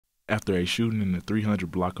After a shooting in the 300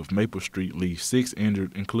 block of Maple Street leaves 6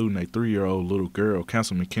 injured, including a 3-year-old little girl,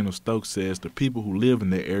 Councilman Kendall Stokes says the people who live in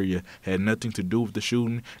the area had nothing to do with the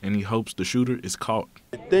shooting, and he hopes the shooter is caught.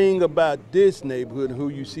 The thing about this neighborhood, who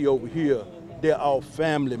you see over here, they're all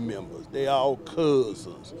family members. They all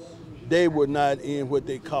cousins. They were not in what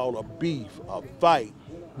they call a beef, a fight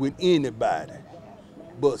with anybody.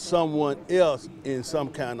 But someone else in some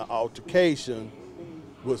kind of altercation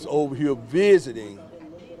was over here visiting,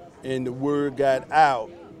 and the word got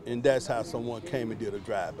out, and that's how someone came and did a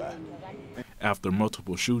drive-by. After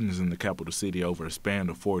multiple shootings in the capital city over a span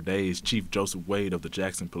of 4 days, Chief Joseph Wade of the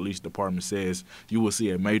Jackson Police Department says you will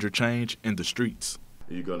see a major change in the streets.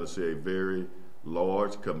 You're going to see a very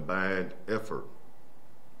large combined effort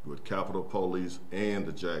with Capitol Police and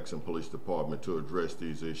the Jackson Police Department to address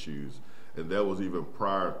these issues. And that was even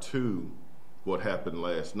prior to what happened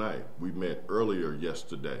last night. We met earlier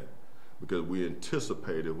yesterday because we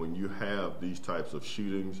anticipated when you have these types of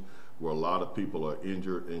shootings where a lot of people are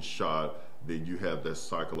injured and shot, then you have that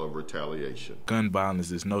cycle of retaliation. Gun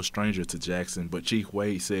violence is no stranger to Jackson, but Chief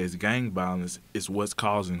Wade says gang violence is what's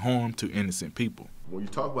causing harm to innocent people. When you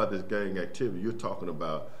talk about this gang activity, you're talking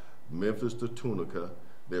about Memphis to Tunica,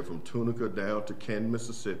 then from Tunica down to Canton,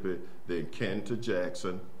 Mississippi, then Canton to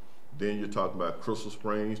Jackson, then you're talking about Crystal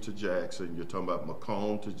Springs to Jackson, you're talking about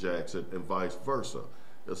Macomb to Jackson, and vice versa.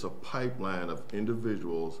 It's a pipeline of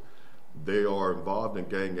individuals. They are involved in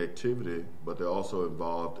gang activity, but they're also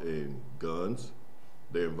involved in guns.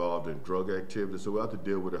 They're involved in drug activity, so we have to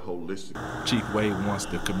deal with it holistically. Chief Wade wants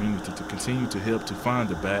the community to continue to help to find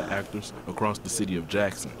the bad actors across the city of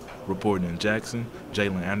Jackson. Reporting in Jackson,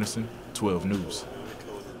 Jalen Anderson, 12 News.